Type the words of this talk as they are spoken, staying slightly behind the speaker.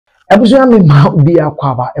Ebusuya me ma ubi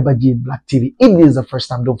akwaba eba GhBlack TV. If this is the first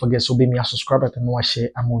time, don't forget to be me a subscriber and no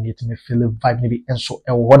share. I'm on to me feel the vibe maybe and so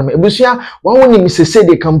Ebusuya one when me say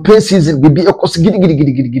the campaign season be a cost giddy.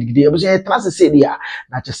 Ebusuya trans say dia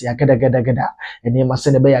na just ya gada and you must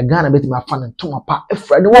send a bay a gun a bit my fun and to my pa a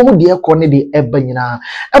friend one would dear corner the Ebanina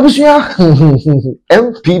Ebusuya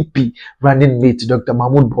NPP running mate Dr.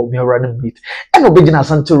 Mahmoud Bob running mate and obedient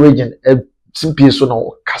Ashanti region simple so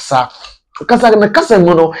no kasa kasa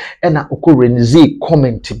mono ena okorenzi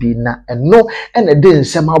comment bi na eno ena de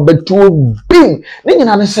nsema obetuo bin ne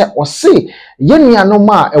nyina ne se ose yenua no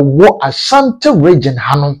ma ewo Ashanti region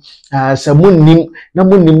hano se munnim na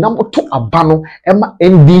moto aba no ema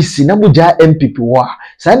NDC na moja NPP wa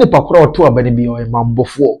sa ne pakoro oto aba ne bi o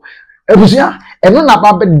mambofo ebusia eno na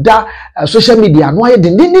ba beda social media no aye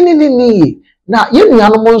ni na yenua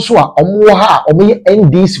no mo nso a omwo ha omoye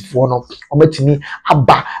NDC fo no omatimi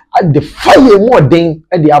aba the fire more than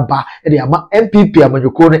the aba the ama NPP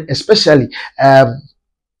amanyoko especially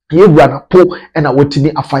GhBlack Napo and a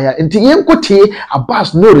wotimi afire nti yenkotie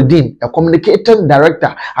Abbas Nuruddin a communicating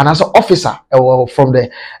director and as an officer from the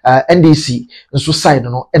NDC so side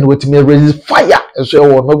no and wotimi raise fire so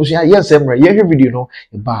no busia yes emre ye video no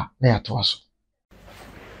ba na yato so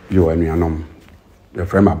yo enuanom the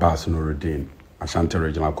friend Abbas Nuruddin Ashanti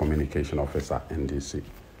Regional Communication Officer NDC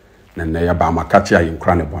na ya ba makati ayi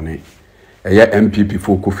nkra ne bone eye MPP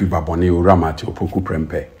fo kofi babone owura mate opoku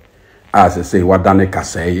prempe as say wadane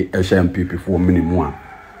kasei ehye MPP fo minimu a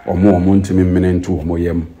omo ntimi mmenentu omo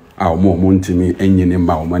yem a omo ntimi enyine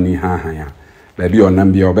ma omani han ya ba bi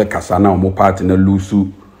onam bia obekasa na omo party na lusu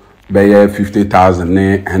be 50,000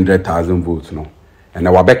 ne 100,000 votes no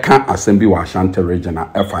na wabeka assembly wa Ashanti Regional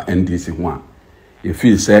efa NDC ho a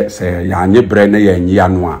efi se ya anye bre na ya nyi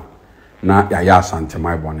anu a na ya Asante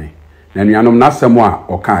mai bone na nuanom na asemo a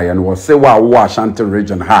oka ye no wo se wa wo Ashanti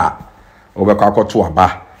region ha obekọ akoto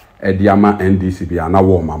aba ediama NDC bia na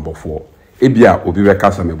wo mambofo ebia obi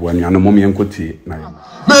beka samebo nuanom mo yenkotie na ye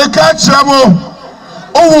me ka chemo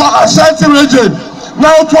owo Ashanti region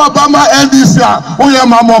now to Obama NDC o ye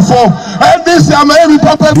mambofo NDC am every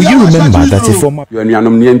papa. Do you remember that a former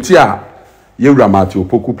nuanom ne enti a yewura mate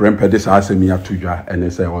opoku prempe de sa asemi atudwa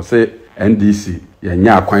ene se o se NDC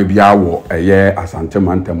yenya akwan bia wo eye Asante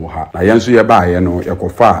Mantemo ha na yenso ye ba ye no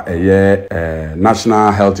yekofa eye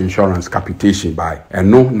National Health Insurance capitation by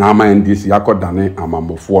eno na ama NDC yakodane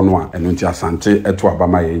amamofo no a eno nti Asante eto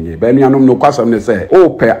abama yenye be nuanom no kwasam ne se o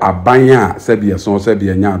pe aban a se bia so se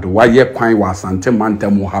bia nya do wa ye kwan wa Asante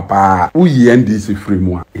Mantemo ha pa uyi NDC free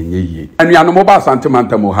mu a enye yi nuanom ba Asante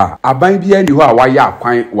Mantemo ha aban bia ni ho a wa ye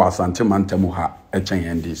akwan wa Asante Mantemo ha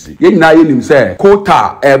NDC yenina yenim se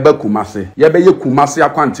quota ebe kumase yebe ye kumase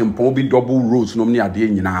akwantempo bi double roads no ne ade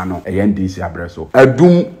nyina no NDC abreso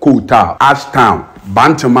adum quota Ashtown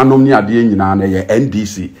Bantama no ne ade nyina na ye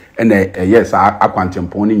NDC ene yes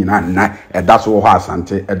akwantempo ne nyina na eda so ho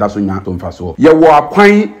Asante eda so nya to mfa so ye wo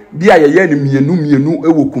akwan bia ye ni mienu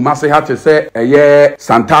ewo kumase ha te se eye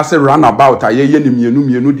Santase roundabout aye ni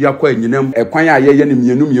mienu dia kwa nyinam ekwan aye ni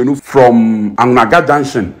mienu from Anaga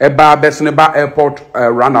Junction eba Besneba Airport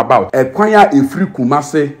roundabout ekwan a efri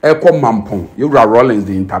kumase eko Mampon yewura Rollins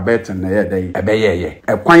the Interbetan na ye dey ebeyeye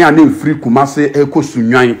ekwan a na efri kumase eko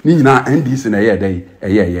Sunwan ni nyina NDC na ye dey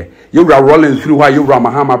eyeye yewura Rollins free wa yewura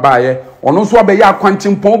Mahama baaye ono so abeya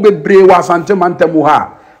akwantimpon bebre wa Asante Mantemo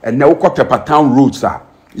ha ene wo Tepa Town roads a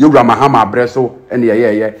yewura Mahama abreso ene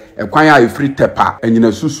yeye ekwan a efri Tepa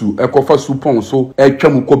enyina susu ekofa supon so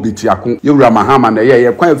etwam ko betiako yewura Mahama na yeye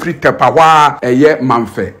ekwan efri Tepa wa eye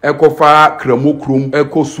Manfe ekofa Kramokrom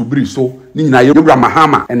eko Subri so ni nyina yewura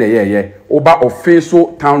Mahama ene yeye oba ofenso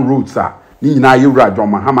town roads a ni nyina yewura John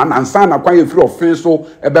Mahama na nsa na kwan efri ofenso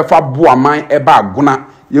ebefa Boaman eba Aguna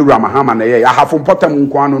yewura Mahama na yeye ahafo Mpotem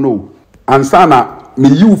nkwano no ansa na me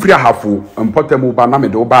yiwu fri ahafo Mpotem ba na me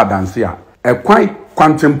de oba danse a ekwan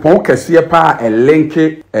kwantempo kese pa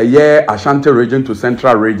elenke eye Ashanti region to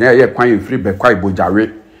Central region eye kwan efri Bekwa Ibojare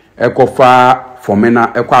ekofa Fomena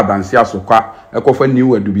ekwa adanse asokwa ekofa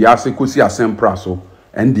New Adubiase kosi Asempra so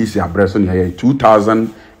NDC abreso ne eye 2009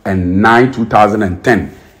 2010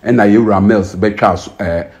 ena yewura Mills betwa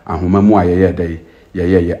ahomamu ayeye dey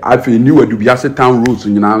yeye afi New Adubiase town roads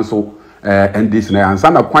nyina nso NDC na ansa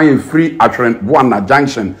na kwan efri Atrebuana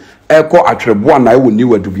Junction eko Atrebuana ewo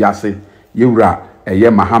New Adubiase yewura eye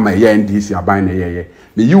Mahama eye NDC aban na yeye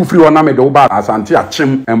me you free one me de oba Asante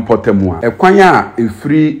Achim empotemu a ekwanya e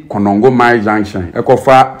free Konongo Mai Junction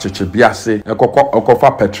ekofa Chichibiase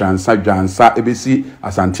ekofa Petransa Dwansa ebesi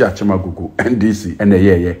Asante Achim agugu NDC ene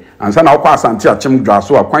yeye ansa na okwa Asante Achim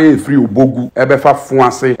dwaso akwanya e free obogu ebefa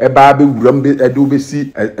fuase eba be wuram be edu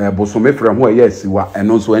besi bosome frem ho eye asiwa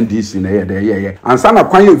eno so NDC na yeye ansa na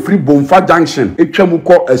kwanya e free Bomfa Junction etwam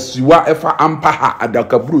ko asiwa efa ampa ha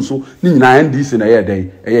adakaburu so ni nyina NDC na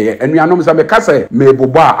yeye enuanom sa me kase me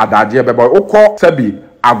bobo adade beba ukọ sabi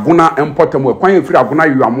aguna empotemu ekwan efiri aguna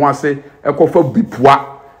yuamo ase ekofa bipua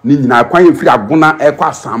ni nyina ekwan efiri aguna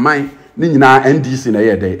ekwa saman ni nyina NDC na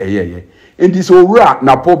yeye NDC owura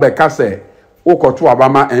Napo beka se ukoto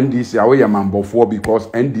abama NDC awe ya mambofo because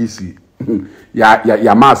NDC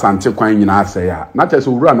ya ma Asante kwan nyina ase ya na chese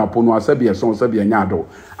owura Napo no asabi eson sabi anyado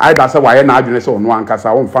aida se waye na adwene se ono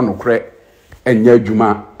ankasa wo mfa no kre enya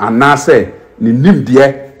adwuma anase ni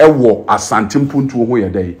nimde ewo Asante mpuntu ho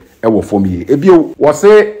yedai ewo fomie ebio wo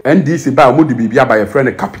se NDC ba mo de bibia ba ye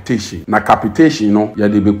friend capitation na capitation no ye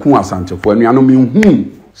de beku Asante fo anuano menhu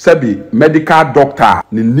sabi medical doctor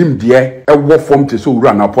ni nimde ewo fom te so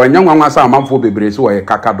wura na po enyanwa asa amanfo bebre so ye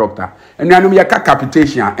kaka doctor anuano ye kaka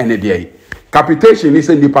capitation ene de capitation ni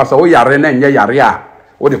se nipa sa wo yare na enye yare a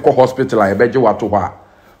wo de ko hospital a beje wato ho a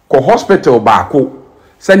ko hospital ba ko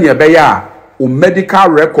se ne be ya o medical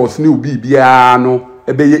records ni obi bia no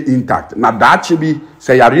ebeye intact na daachi bi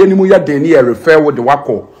se yare ni mu ya den ni refer wo de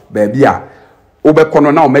wako baabi a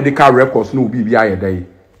obekono na o medical records ni obi bia ye dai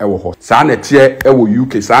ewo ho sa na tie ewo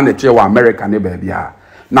UK sa na tie wo America ne baabi a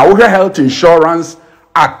na wo health insurance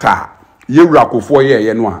act yewura kofo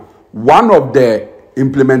ye no a one of the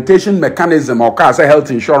implementation mechanism or ka say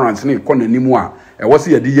health insurance ni kono nimu a ewo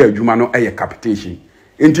se ye di ye adwuma no eye capitation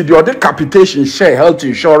into the other capitation share health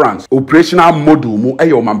insurance operational model mu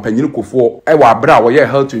eyo mampanyini kofo ewa abra wo ye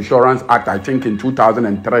health insurance act I think in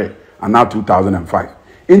 2003 and now 2005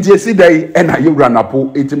 into see day ena yewura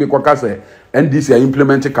Napo etimi kwaka se NDC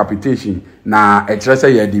implement capitation na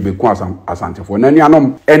etrese ye di beku Asante fo na ni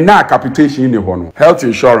anom ena capitation ni ho no health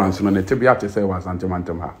insurance no ne tebia te se wa Asante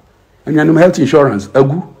mantem ha eni anom health insurance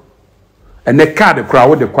agu ene card kra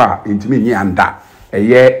wo de kwa intimi nyi anda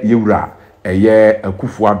eye yewura eye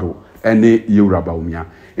akufuado ene yewura baumia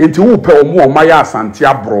enti wo pe omo omaya Asante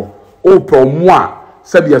abro wo pe omo a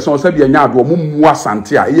sabia son sabia nyaado omo mu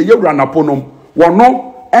Asante a eye yewura Napo nom wono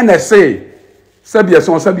NSA sabia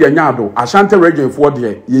son sabia nyaado Ashanti region for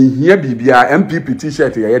de yehia bibia NPP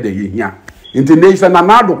t-shirt ye de yehia enti neisa na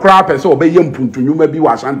nado kra pese obeye mpuntunwuma bi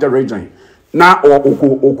wa Ashanti region na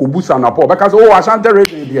okobusa Napo because o Ashanti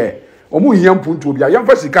region de omo hia mpuntu bia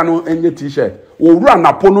yemfa sika no enye t-shirt owura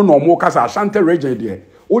Napo no no mo kasa Ashanti region de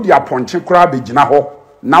o di aponche kra begina ho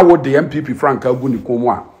na wo de MPP Frank agu ni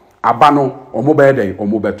komu a aba no omo be de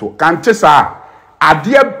omo beto kante sa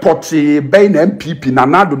ade poti be na MPP na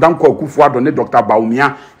nado danko akufuado ne Dr.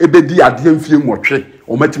 Baumia ebedi ade mfie nwotwe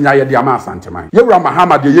omatimi aye de ama Asante man yewura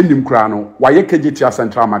Muhammad ye nim kra no waye KGT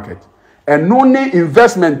Central Market eno ne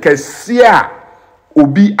investment kesia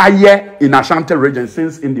obi aye in Ashanti region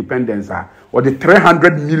since independence or the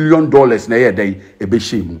 $300 million na ye dey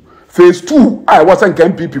ebeshemu phase 2 I wasn't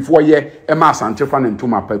MPP for ye ema Asante fan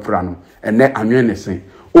ntoma papra no ene anwene sen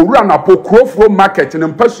owura Napo Krofro market ne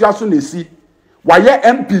mpasua so nesi waye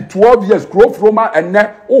MP 12 years Krofro ma ene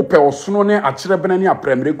ope osono ne akyrebena ne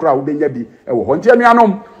apremre kura wo benya bi ewo ho ntia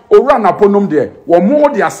nuanom owura Napo nom de wo mo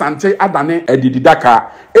de Asante adane edididaka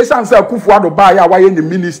esanse akufuado ba ya waye ne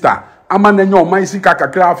minister ama na nya oman sika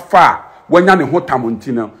kakra fa wanya ne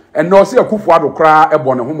hotamonti no eno se akufuado kra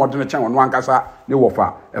ebo ne homodene chen wono ankasa ne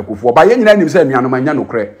wofa akufuo ba ye nyina nim se nuanom anya no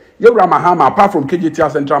kre yewura Mahama apart from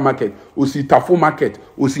KGT Central Market osi Tafo Market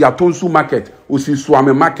osi Atonsu Market osi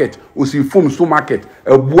Suame Market osi Fumsu Market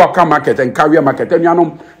Buaka Market and Career Market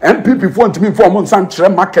nuanom MPP fo ntimi fo mo nsan kire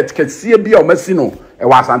market kesie bia o masino e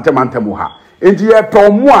wa Asante mantemu ha enti e pe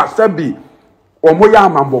omo a sabi omo ya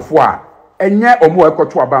amambofo a enye omo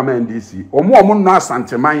ekoto abama NDC omo no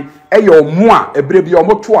Asante man eye omo a ebre bia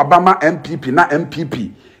omo to abama MPP na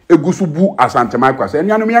MPP egusubu Asante man kwase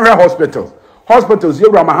enuanom ye hospitals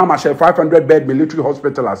yewura Mahama share 500 bed military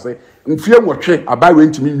hospital ase mfie nwotwe abawe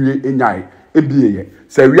ntimi nwie enyai ebieye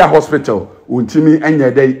Sewia hospital ontimi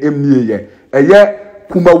enye dey emnieye eye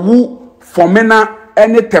kumawu fomena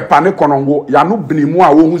ene tepane konongo ya no bnimu a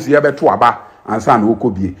wo hu se yebeto aba ansa na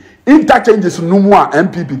okobie interchanges numu a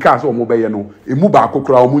MPP cars omo beye no emu ba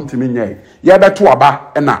akokra omo ntimi nyai yebeto aba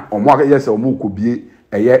na omo yese omo okobie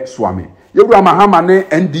eye Suame yewura Mahama ne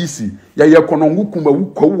NDC ye konongo kumawu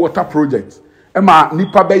kwa water project ema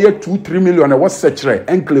nipa beye 2-3 million e wo sechere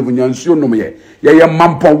enclave nyansuo nom ye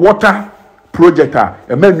mampon water project a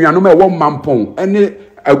emanuanom e wo mampon ene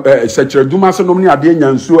secretary duma so nom ne ade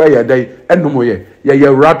nyansuo ye dai enom ye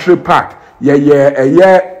Rotary Park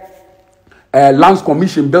ye Lands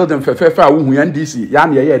Commission building fefefa wo hu NDC ya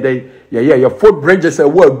na ye dai ye foot bridges e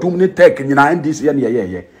wo adum ne tech nyina NDC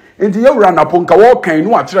ye enti ye wura na ponka wo kan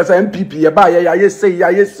no a kire say NPP ye ba ye say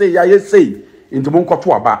enti mon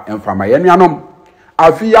kwoto aba emfama ye nuanom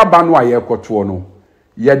afi ya ba no a ye kwoto no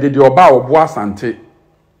ye de oba obo Asante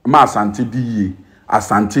ma Asante di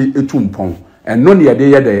Asante etumpon eno ne ye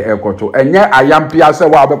de ekoto enye ayampia se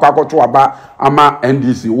wa abekwa kwoto aba ama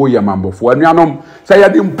NDC wo ye mambofo anuanom se ye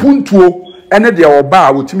de mpuntuo ene de oba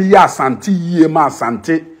a wotimi ye Asante yie ma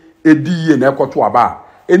Asante edi yie na ekoto aba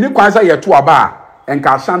eni kwan se ye to aba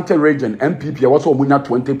enka Ashanti region NPP was omunya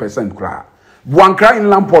 20% kra Buankra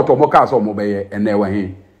inland port omoka so omobeye ene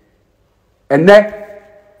we ene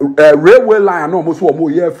railway line no mo so omo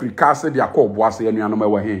ye Africa se dia ko boase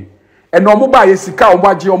anuanom we he ene omo ba ye sika omo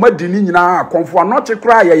age omo di ni nyina konfo anoche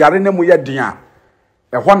kra ye yare ne mu ye den a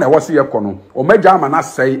eho na wose ye kono omaja ama na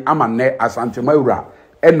sei ama ne Asante mawura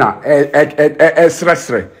ena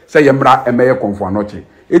sresre se ye mra emeye konfo anoche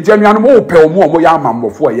ejanuanom o pe omo ya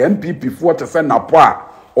amammofo ye NPP fo te se Napo a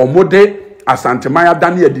omo de Asante maya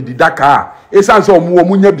dane adididaka a esanse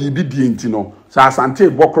omo nya bibi die nti no sa Asante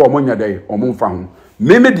bokro omo nya dai omo mfa ho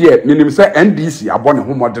meme de minim se NDC abone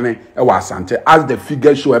ho modene e wa Asante as the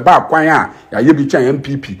figure show e ba kwan a ya ye bi chan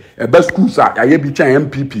MPP e ba schools a ya ye bi chan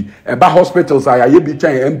MPP e ba hospitals a ya ye bi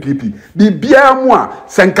chan MPP bibia mu a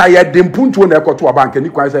senka ye de mpuntuo na ekoto aba nka ni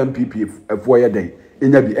kwan se MPP efo ye dai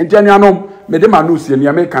enya bi enti anuanom me de ma no sie ni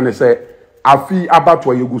America ne se afi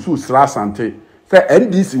abato yegusu sra Asante se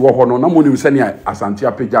NDC wo ho no na monim se ne Asante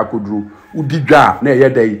apagya koduru udidwa na ye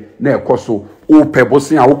dai na ekoso o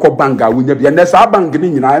pebosin a wokọ banga wonya bia ne sa bang ni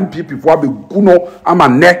nyina MPP fo abegu no ama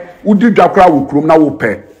ne udidwa kra wo krom na wo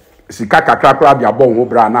pe sika kakra kra bia bo ho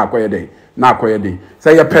bra na akoye dey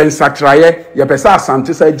say ye pen sakraye ye pesa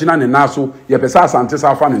Asante sa gina ne naso ye pesa Asante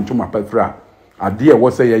sa fa ne ntoma pafra ade e wo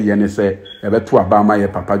say ye ne say e beto abama ye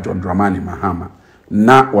papa John Dramani Mahama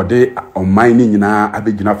na wode oman ni nyina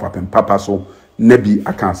abegina fa pen papa so nabi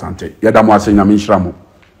aka Asante ye da mo asenya me nhyira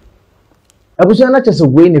Abusiana chese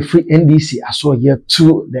way in the free NDC I saw here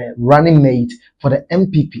to the running mate for the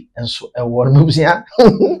MPP and so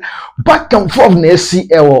back and forth na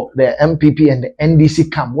SCL the MPP and the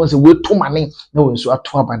NDC camp once we too money no so at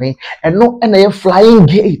money and no and a flying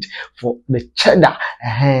gate for the cheddar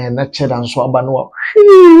and that cheddar so abano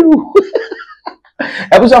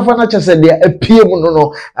Abusiana chese there appear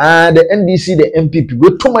no the NDC the MPP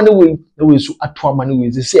we too money we so at money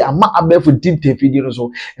we say ama abe for deep video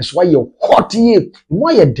so it's why you hot here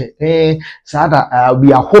why sada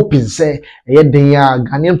we are hoping say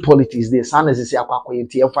Ghanaian politics the san say akwa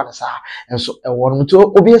yenti emfa sa and so won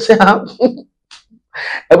to obi say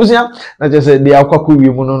Abusia na just say they akwa we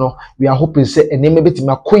no we are hoping say eneme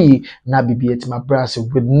betima koyi na bibi etima brass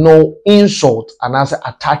with no insult and as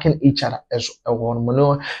attacking each other as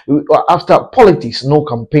one after politics no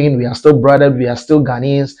campaign we are still brothers we are still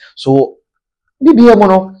Ghanaians so bibi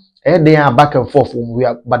mono they are back and forth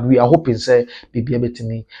but we are hoping say bibi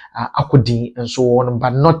betimi akodi and so on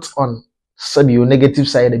but not on Sabio negative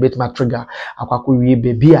side a bit my trigger akwaku wie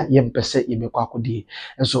baby a yempese yebekwa akodi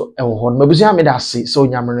and so e wo ho mabusia me da se so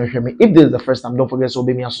nyamre hwe me if this is the first time don't forget so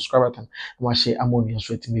be me a subscriber button and share amoni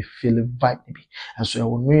so it me feel vibe be and so e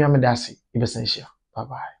wo me da se e be share bye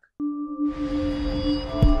bye.